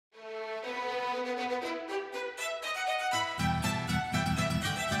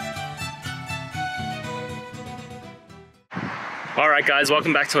Alright guys,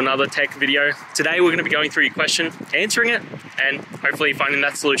 welcome back to another tech video. Today we're going to be going through your question, answering it, and hopefully finding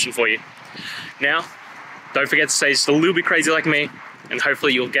that solution for you. Now, don't forget to stay just a little bit crazy like me, and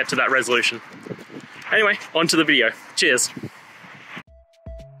hopefully you'll get to that resolution. Anyway, on to the video. Cheers!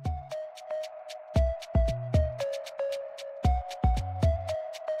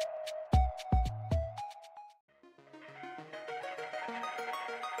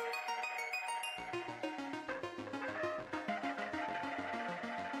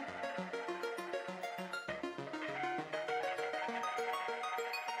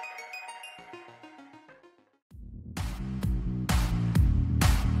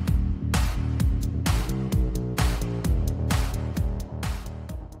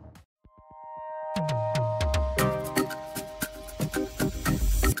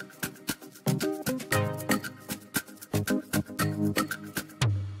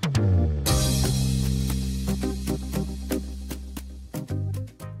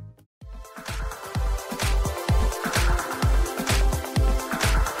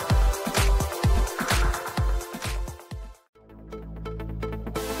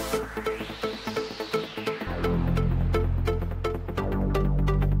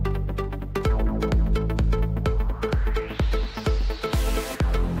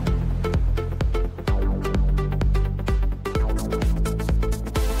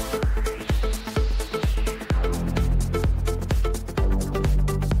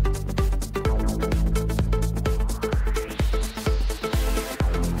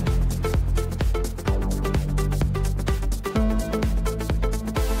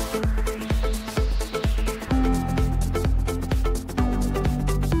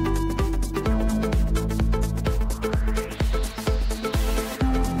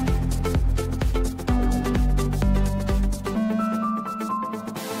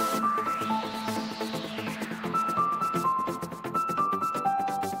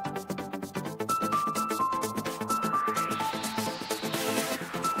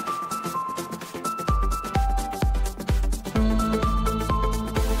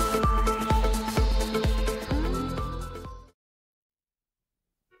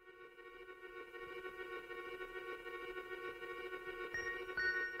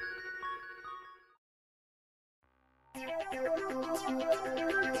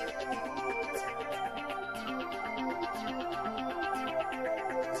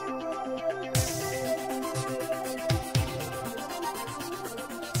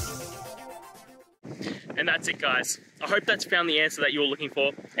 And that's it guys. I hope that's found the answer that you were looking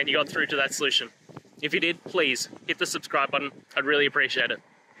for and you got through to that solution. If you did, please hit the subscribe button. I'd really appreciate it.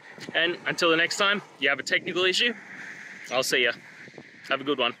 And until the next time you have a technical issue, I'll see ya. Have a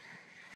good one.